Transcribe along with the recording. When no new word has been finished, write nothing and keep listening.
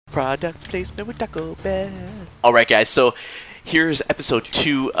Product placement with Taco Bell. Alright guys, so here's episode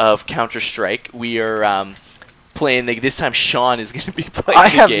 2 of Counter-Strike. We are playing, this time Sean is going to be playing I the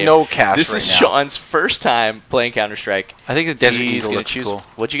have game. no cash This right is now. Sean's first time playing Counter-Strike. I think the Desert He's Eagle gonna looks choose. cool.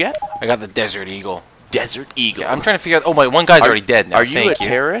 What'd you get? I got the Desert Eagle. Desert Eagle. Yeah, I'm trying to figure out... Oh, my one guy's already dead now. Are you Thank a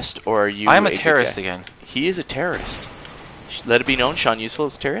terrorist or are you I'm a good terrorist guy? again. He is a terrorist. Let it be known, Sean Useful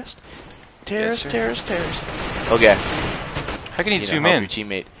is a terrorist? Terrorist, Yes, terrorist, terrorist. Okay. How can you zoom help in? your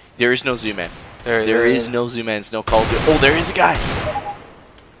teammate. There is no zoom in. There is no zoom in. It's no call to... Oh, there is a guy.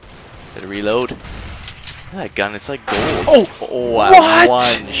 Gotta reload. Look at that gun. It's like gold. Oh, wow. What?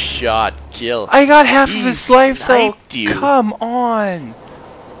 One shot kill. I got half of He his life, though. sniped you. Come on.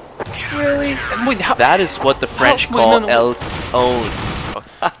 Really? And wait, how... That is what the French wait, call no. el own.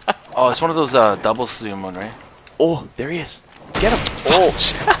 Oh, it's one of those double zoom one, right? Oh, there he is. Get him.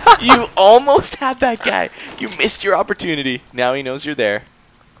 Oh, you almost had that guy. You missed your opportunity. Now he knows you're there.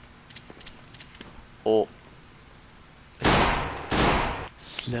 Oh.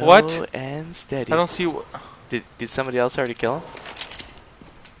 Slow What? and steady. I don't see... Did somebody else already kill him?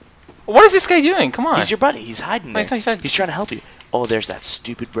 What is this guy doing? Come on. He's your buddy. He's hiding there. Nice, nice, nice. He's trying to help you. Oh, there's that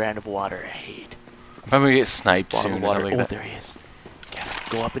stupid brand of water I hate. I'm probably going to get sniped Bottled soon or water. something Oh, like that. there he is. Get him.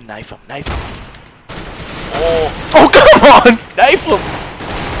 Go up and knife him. Knife him. Oh, come on! Knife him!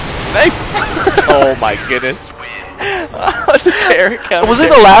 Knife! Oh my goodness. That's a terror counter. Was it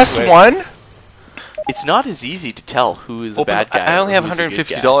the last one? It's not as easy to tell who is a bad guy. I only or have who's a good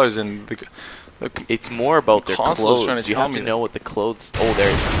guy. $150 in the... It's more about their Console's trying clothes. to You tell have me to that. know what the clothes... Oh, there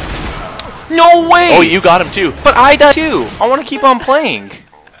he is. No way! Oh, you got him too. But I died too. I want to keep on playing.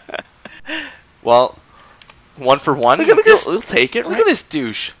 Well, 1 for 1. Look at this. We'll take it, Look right? at this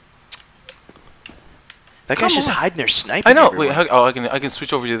douche. That guy's Come just on. hiding there sniping I know. everyone. Wait. Oh, I can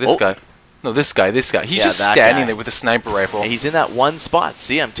switch over to this Oh. guy. No, this guy. He's Yeah, just that standing guy. there with a sniper rifle. And he's in that one spot.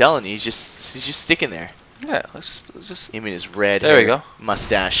 See, I'm telling you, he's just sticking there. Yeah. Let's just. Him and his red There we hair, go.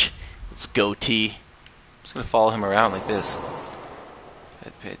 mustache, his goatee. Just gonna follow him around like this.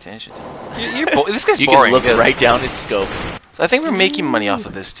 Pay attention to him. This guy's You boring. can look right down his scope. So I think we're making money off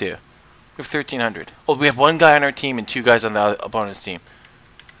of this too. We have 1,300. Oh, we have one guy on our team and 2 guys on the opponent's team.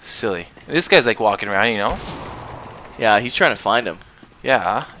 Silly. This guy's like walking around, you know. Yeah, he's trying to find him.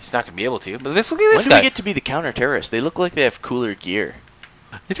 Yeah, he's not gonna be able to. But look at When this do guy. we get to be the counter-terrorist? They look like they have cooler gear.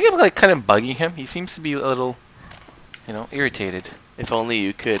 You think I'm like kind of bugging him? He seems to be a little, you know, irritated. If only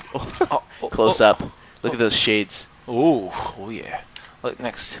you could. Oh, Close up. Look at those shades. Oh yeah. Look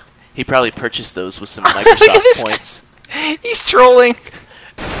next. He probably purchased those with some Look at Microsoft this guy. points. He's trolling.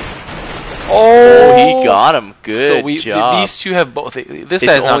 Oh, he got him. Good So job. these two have both. This It's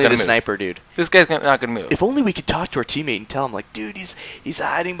guy's not only gonna the move. sniper, dude. This guy's not gonna move. If only we could talk to our teammate and tell him, like, dude, he's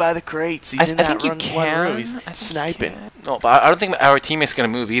hiding by the crates. He's I in that think you one can. room. He's I think you sniping. can. No, but I don't think our teammate's gonna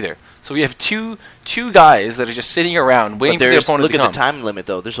move either. So we have two guys that are just sitting around waiting But for their there's, opponent look to at come. the time limit,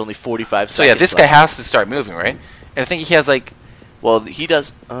 though. There's only 45 So seconds yeah, this guy left. has to start moving, right? And I think he has like, Well, he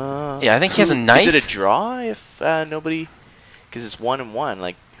does. yeah, I think he has a Is knife. it a draw if nobody? Because it's 1 and 1.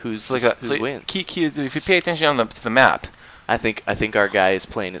 Like who's like a, who so wins? if you pay attention on the map, I think our guy is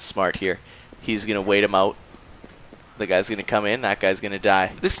playing it smart here. He's gonna wait him out. The guy's gonna come in. That guy's gonna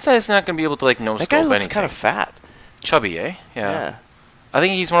die. this guy's not gonna be able to like no That scope guy looks anything. kind of fat. Chubby, eh? Yeah. I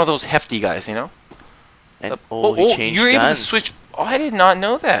think he's one of those hefty guys, you know. And he changed you're able to guns. switch. Oh, I did not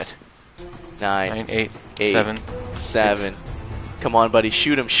know that. 9, 9, 8, 8, 7. 7. Come on, buddy.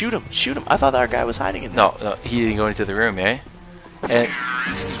 Shoot him. Shoot him. Shoot him. I thought our guy was hiding in there. No, he didn't go into the room, eh? And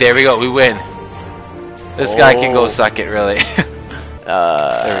there we go. We win. This guy can go Oh. suck it, really.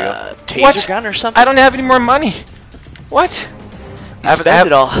 Taser What? gun or something? I don't have any more money. What? You spent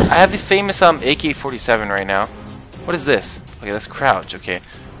it all. I have the famous AK-47 right now. What is this? Okay, that's crouch. Okay,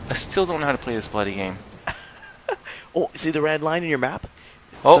 I still don't know how to play this bloody game. Oh, see the red line in your map?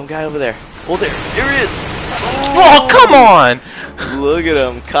 Oh. Some guy over there. Oh, there he is. Oh, come on! Look at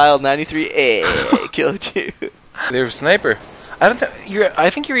him, Kyle 93. Hey, killed you. There's a sniper. I don't. I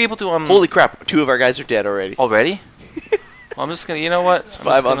think you're able to Holy crap! 2 of our guys are dead already. already. Well, I'm just gonna. You know what? It's I'm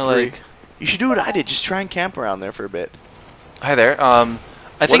 5 just on gonna, 3. like- You should do what I did. Just try and camp around there for a bit. Hi there. I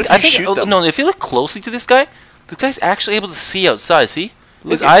think. if I you think. shoot Oh, them? no, if you look closely to this guy's actually able to see outside. See,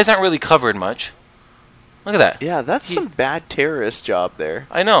 Look his at- eyes aren't really covered much. Look at that. Yeah, that's some bad terrorist job there.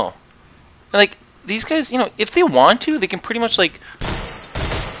 I know. And, like these guys, you know, if they want to, they can pretty much like.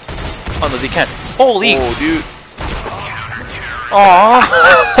 Oh no, they can't. Holy! Oh, dude.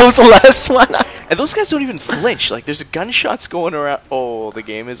 Aw, that was the last one. And those guys don't even flinch. Like, there's gunshots going around. Oh, the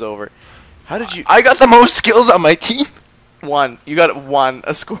game is over. How did you... I got the most skills on my team. 1. You got 1.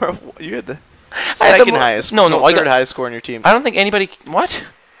 A score of... You had the I had the second highest. No, I third got highest score on your team. I don't think anybody. What?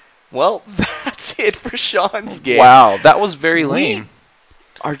 Well, that's it for Sean's game. Wow, that was very lame.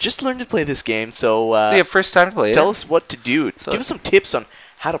 Are just learning to play this game, so Yeah, first time to play it. tell us what to do. So- Give us some tips on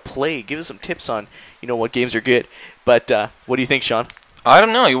how to play. Give us some tips on what games are good. But what do you think, Sean? I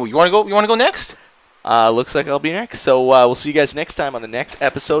don't know. You want to go? You want to go next? Looks like I'll be next. So we'll see you guys next time on the next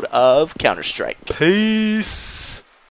episode of Counter-Strike. Peace.